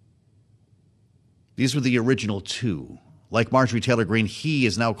 these were the original two. Like Marjorie Taylor Greene, he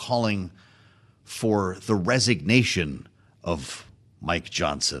is now calling for the resignation of Mike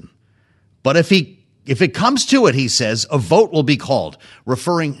Johnson. But if it comes to it, he says, a vote will be called,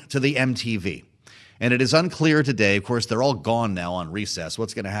 referring to the MTV. And it is unclear today, of course, they're all gone now on recess,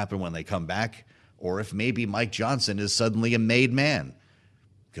 what's going to happen when they come back, or if maybe Mike Johnson is suddenly a made man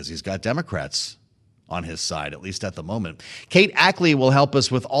because he's got Democrats on his side, at least at the moment. Kate Ackley will help us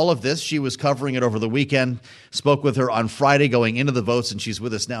with all of this. She was covering it over the weekend, spoke with her on Friday going into the votes, and she's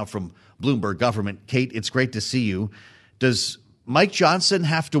with us now from Bloomberg Government. Kate, it's great to see you. Does Mike Johnson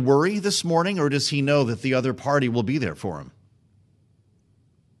have to worry this morning, or does he know that the other party will be there for him?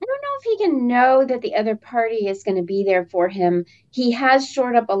 I don't know if he can know that the other party is going to be there for him. He has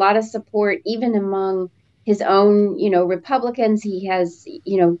shored up a lot of support, even among his own, Republicans. He has,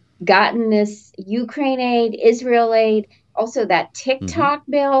 gotten this Ukraine aid, Israel aid, also that TikTok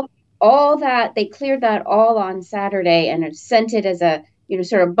bill, all that. They cleared that all on Saturday and sent it as a,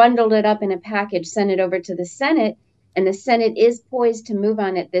 sort of bundled it up in a package, sent it over to the Senate. And the Senate is poised to move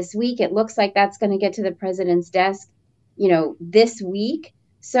on it this week. It looks like that's going to get to the president's desk, this week.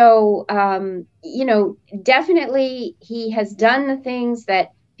 So, definitely he has done the things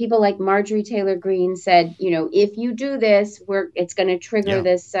that people like Marjorie Taylor Greene said, if you do this, it's going to trigger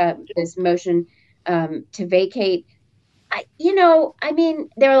this motion to vacate. There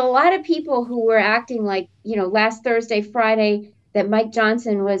are a lot of people who were acting like, last Thursday, Friday, that Mike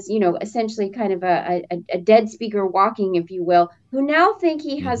Johnson was, essentially kind of a dead speaker walking, if you will, who now think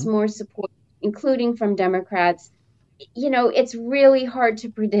he has more support, including from Democrats. It's really hard to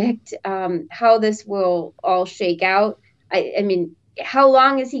predict how this will all shake out. How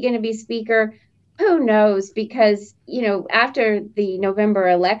long is he going to be speaker? Who knows? Because, after the November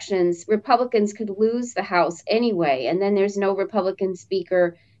elections, Republicans could lose the House anyway, and then there's no Republican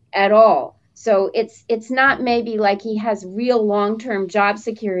speaker at all. So it's not maybe like he has real long-term job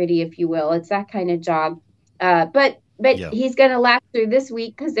security, if you will. It's that kind of job. But he's going to last through this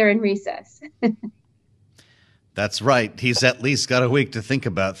week because they're in recess. That's right. He's at least got a week to think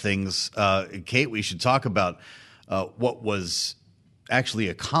about things. Kate, we should talk about what was actually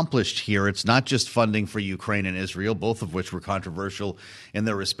accomplished here. It's not just funding for Ukraine and Israel, both of which were controversial in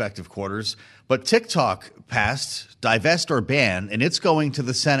their respective quarters, but TikTok passed divest or ban, and it's going to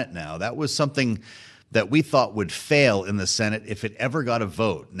the Senate now. That was something that we thought would fail in the Senate if it ever got a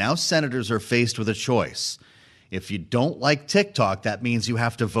vote. Now senators are faced with a choice. If you don't like TikTok, that means you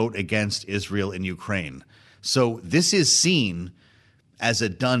have to vote against Israel and Ukraine. So this is seen as a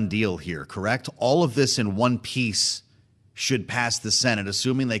done deal here, correct? All of this in one piece should pass the Senate,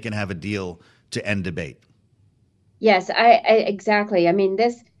 assuming they can have a deal to end debate. Yes, I exactly. I mean,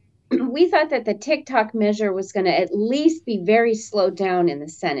 we thought that the TikTok measure was going to at least be very slowed down in the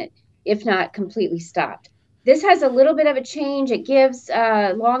Senate, if not completely stopped. This has a little bit of a change. It gives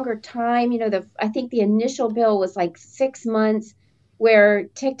longer time. I think the initial bill was like 6 months, where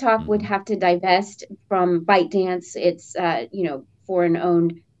TikTok would have to divest from ByteDance, its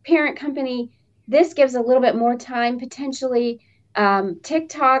foreign-owned parent company. This gives a little bit more time potentially.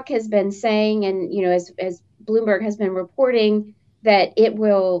 TikTok has been saying, and as Bloomberg has been reporting, that it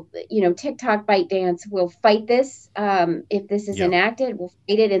will, TikTok ByteDance will fight this if this is enacted. Will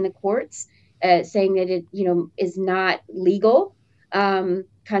fight it in the courts, saying that it is not legal,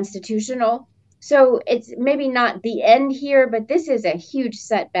 constitutional. So it's maybe not the end here, but this is a huge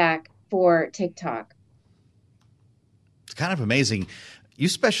setback for TikTok. It's kind of amazing. You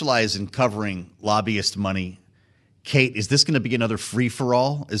specialize in covering lobbyist money. Kate, is this going to be another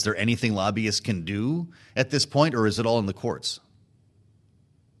free-for-all? Is there anything lobbyists can do at this point, or is it all in the courts?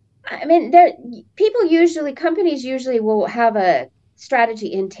 I mean, companies usually will have a strategy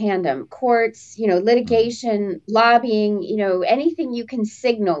in tandem. Courts, litigation, lobbying, anything you can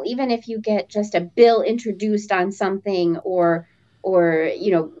signal, even if you get just a bill introduced on something or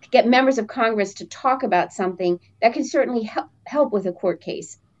get members of Congress to talk about something, that can certainly help with a court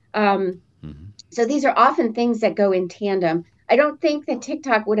case. So these are often things that go in tandem. I don't think that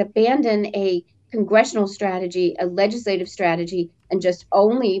TikTok would abandon a congressional strategy, a legislative strategy, and just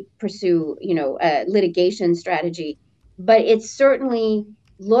only pursue, a litigation strategy. But it certainly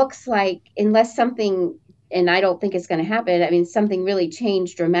looks like, unless something, and I don't think it's going to happen, I mean, something really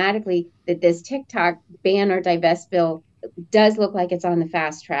changed dramatically, that this TikTok ban or divest bill does look like it's on the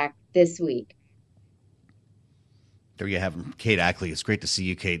fast track this week. There you have him, Kate Ackley. It's great to see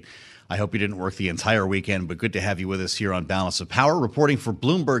you, Kate. I hope you didn't work the entire weekend, but good to have you with us here on Balance of Power, reporting for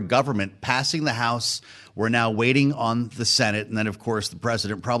Bloomberg Government, passing the House. We're now waiting on the Senate. And then, of course, the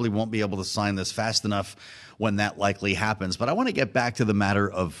president probably won't be able to sign this fast enough when that likely happens. But I want to get back to the matter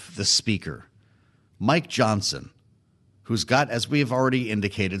of the Speaker, Mike Johnson, who's got, as we have already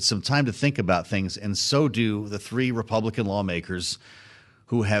indicated, some time to think about things. And so do the three Republican lawmakers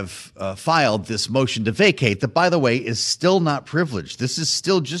who have filed this motion to vacate that, by the way, is still not privileged. This is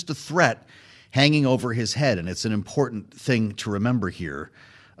still just a threat hanging over his head. And it's an important thing to remember here,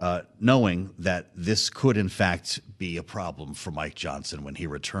 knowing that this could, in fact, be a problem for Mike Johnson when he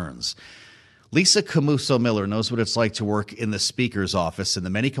returns. Lisa Camooso Miller knows what it's like to work in the Speaker's office and the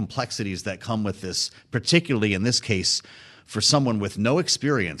many complexities that come with this, particularly in this case, for someone with no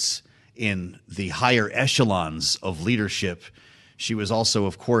experience in the higher echelons of leadership. She was also,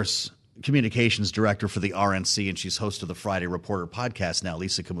 of course, communications director for the RNC, and she's host of the Friday Reporter podcast now.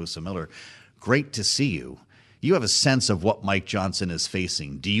 Lisa Camooso Miller, great to see you. You have a sense of what Mike Johnson is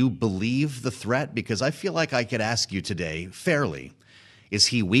facing. Do you believe the threat? Because I feel like I could ask you today fairly, is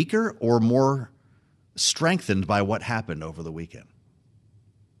he weaker or more strengthened by what happened over the weekend?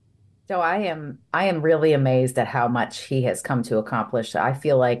 So I am really amazed at how much he has come to accomplish. I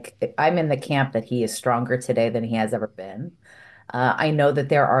feel like I'm in the camp that he is stronger today than he has ever been. I know that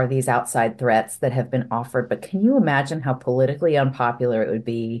there are these outside threats that have been offered, but can you imagine how politically unpopular it would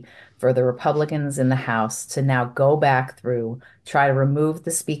be for the Republicans in the House to now go back through, try to remove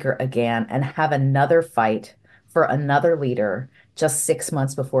the Speaker again, and have another fight for another leader just 6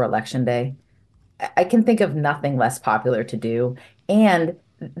 months before Election Day? I can think of nothing less popular to do. And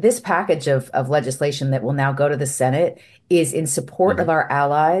this package of legislation that will now go to the Senate is in support of our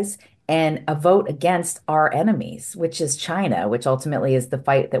allies and a vote against our enemies, which is China, which ultimately is the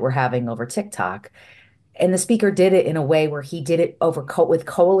fight that we're having over TikTok. And the Speaker did it in a way where he did it over with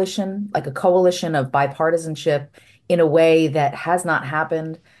coalition, like a coalition of bipartisanship, in a way that has not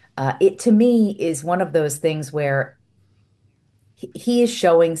happened. It, to me, is one of those things where he is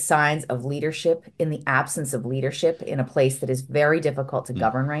showing signs of leadership in the absence of leadership in a place that is very difficult to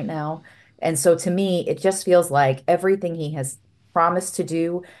govern right now. And so to me, it just feels like everything he has promised to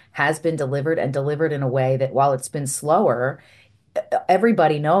do has been delivered, and delivered in a way that, while it's been slower,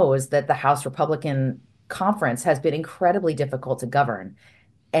 everybody knows that the House Republican conference has been incredibly difficult to govern.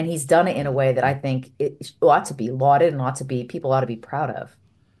 And he's done it in a way that I think it ought to be lauded and people ought to be proud of.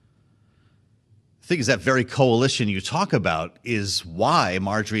 The thing is, that very coalition you talk about is why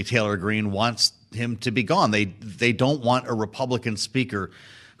Marjorie Taylor Greene wants him to be gone. They don't want a Republican speaker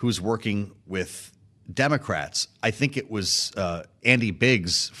who's working with Democrats. I think it was Andy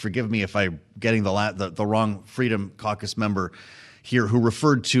Biggs, forgive me if I'm getting the wrong Freedom Caucus member here, who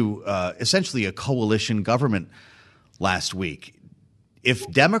referred to essentially a coalition government last week.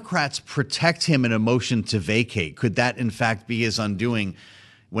 If Democrats protect him in a motion to vacate, could that in fact be his undoing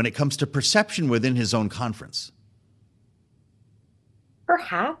when it comes to perception within his own conference?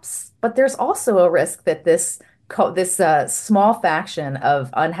 Perhaps, but there's also a risk that this small faction of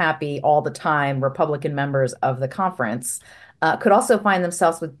unhappy all the time Republican members of the conference could also find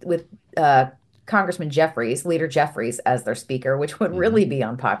themselves with Congressman Jeffries, Leader Jeffries, as their speaker, which would really be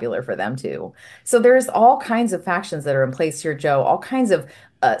unpopular for them too. So there's all kinds of factions that are in place here, Joe, all kinds of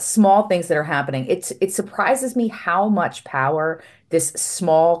small things that are happening. It surprises me how much power this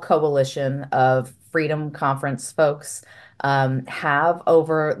small coalition of Freedom Conference folks have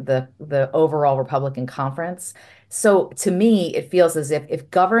over the overall Republican conference. So to me, it feels as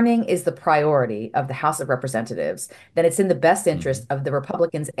if governing is the priority of the House of Representatives, then it's in the best interest of the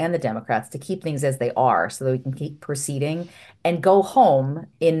Republicans and the Democrats to keep things as they are so that we can keep proceeding and go home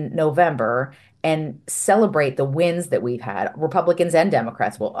in November and celebrate the wins that we've had. Republicans and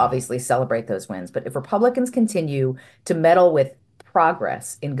Democrats will obviously celebrate those wins. But if Republicans continue to meddle with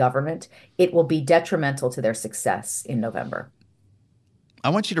progress in government, it will be detrimental to their success in November. I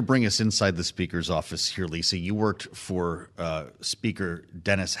want you to bring us inside the Speaker's office here, Lisa. You worked for Speaker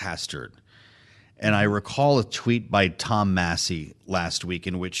Dennis Hastert. And I recall a tweet by Tom Massey last week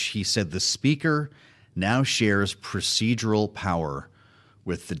in which he said the Speaker now shares procedural power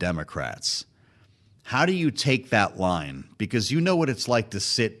with the Democrats. How do you take that line? Because you know what it's like to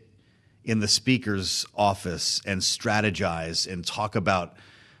sit in the Speaker's office and strategize and talk about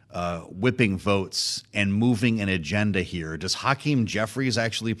whipping votes and moving an agenda here. Does Hakeem Jeffries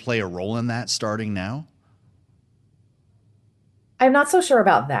actually play a role in that starting now? I'm not so sure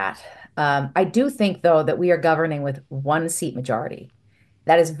about that. I do think, though, that we are governing with one seat majority.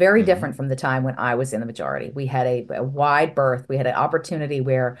 That is very different from the time when I was in the majority. We had a wide berth. We had an opportunity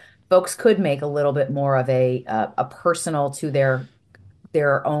where folks could make a little bit more of a personal to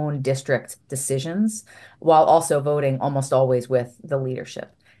their own district decisions while also voting almost always with the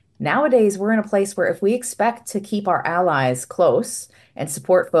leadership. Nowadays, we're in a place where if we expect to keep our allies close and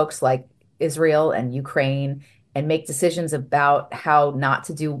support folks like Israel and Ukraine and make decisions about how not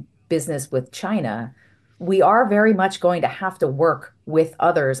to do business with China, we are very much going to have to work with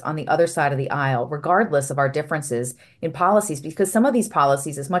others on the other side of the aisle, regardless of our differences in policies, because some of these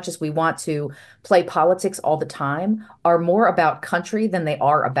policies, as much as we want to play politics all the time, are more about country than they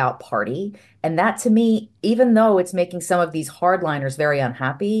are about party. And that, to me, even though it's making some of these hardliners very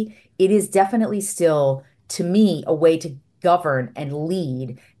unhappy, it is definitely still, to me, a way to govern and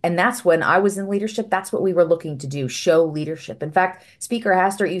lead. And that's when I was in leadership. That's what we were looking to do, show leadership. In fact, Speaker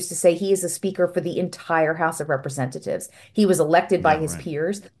Hastert used to say he is a speaker for the entire House of Representatives. He was elected by his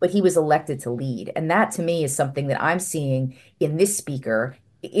peers, but he was elected to lead. And that, to me, is something that I'm seeing in this speaker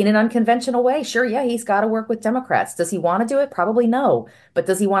in an unconventional way. Sure, yeah, he's got to work with Democrats. Does he want to do it? Probably no. But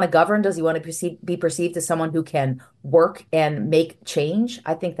does he want to govern? Does he want to be perceived as someone who can work and make change?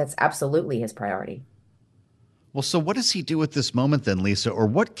 I think that's absolutely his priority. Well, so what does he do at this moment then, Lisa, or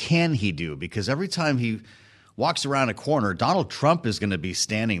what can he do? Because every time he walks around a corner, Donald Trump is going to be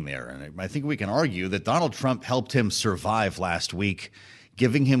standing there. And I think we can argue that Donald Trump helped him survive last week,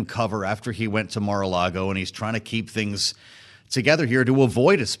 giving him cover after he went to Mar-a-Lago, and he's trying to keep things together here to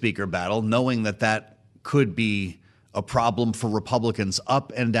avoid a speaker battle, knowing that that could be a problem for Republicans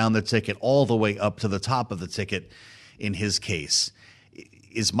up and down the ticket, all the way up to the top of the ticket in his case.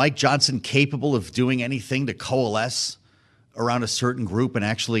 Is Mike Johnson capable of doing anything to coalesce around a certain group and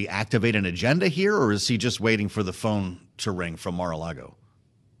actually activate an agenda here, or is he just waiting for the phone to ring from Mar-a-Lago?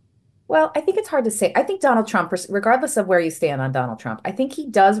 Well, I think it's hard to say. I think Donald Trump, regardless of where you stand on Donald Trump, I think he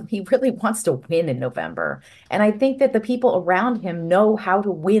really wants to win in November. And I think that the people around him know how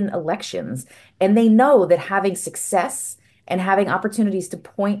to win elections. And they know that having success and having opportunities to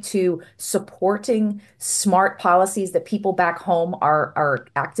point to supporting smart policies that people back home are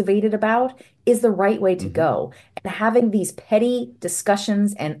activated about is the right way to go. And having these petty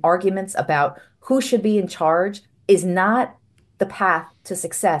discussions and arguments about who should be in charge is not the path to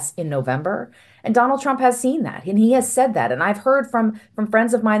success in November. And Donald Trump has seen that, and he has said that. And I've heard from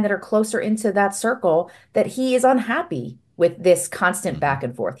friends of mine that are closer into that circle that he is unhappy with this constant back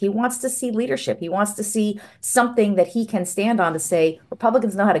and forth. He wants to see leadership. He wants to see something that he can stand on to say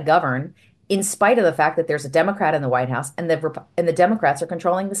Republicans know how to govern, in spite of the fact that there's a Democrat in the White House and the Democrats are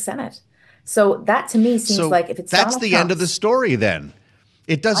controlling the Senate. So that to me seems like if it's that's Donald the end of the story then.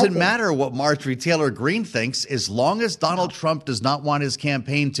 It doesn't matter what Marjorie Taylor Greene thinks as long as Donald Trump does not want his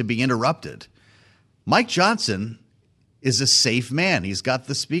campaign to be interrupted. Mike Johnson is a safe man. He's got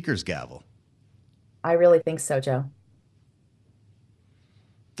the speaker's gavel. I really think so, Joe.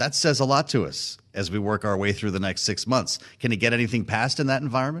 That says a lot to us as we work our way through the next 6 months. Can he get anything passed in that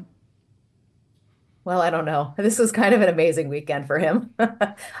environment? Well, I don't know. This was kind of an amazing weekend for him.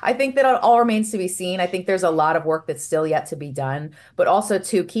 I think that all remains to be seen. I think there's a lot of work that's still yet to be done, but also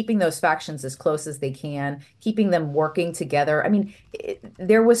to keeping those factions as close as they can, keeping them working together. I mean,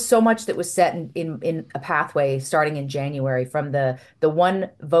 there was so much that was set in a pathway starting in January, from the one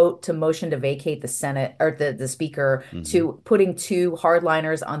vote to motion to vacate the Senate or the speaker to putting 2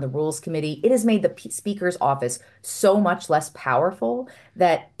 hardliners on the Rules Committee. It has made the speaker's office so much less powerful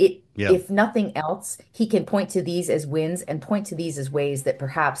that if nothing else, he can point to these as wins and point to these as ways that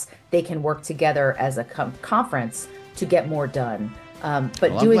perhaps they can work together as a conference to get more done. But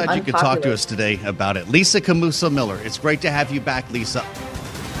well, I'm glad you could talk to us today about it. Lisa Camooso Miller, it's great to have you back, Lisa.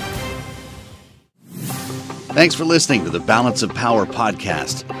 Thanks for listening to the Balance of Power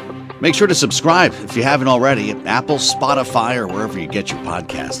podcast. Make sure to subscribe if you haven't already at Apple, Spotify, or wherever you get your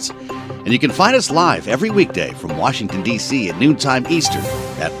podcasts. And you can find us live every weekday from Washington, D.C. at noontime Eastern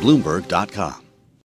at Bloomberg.com.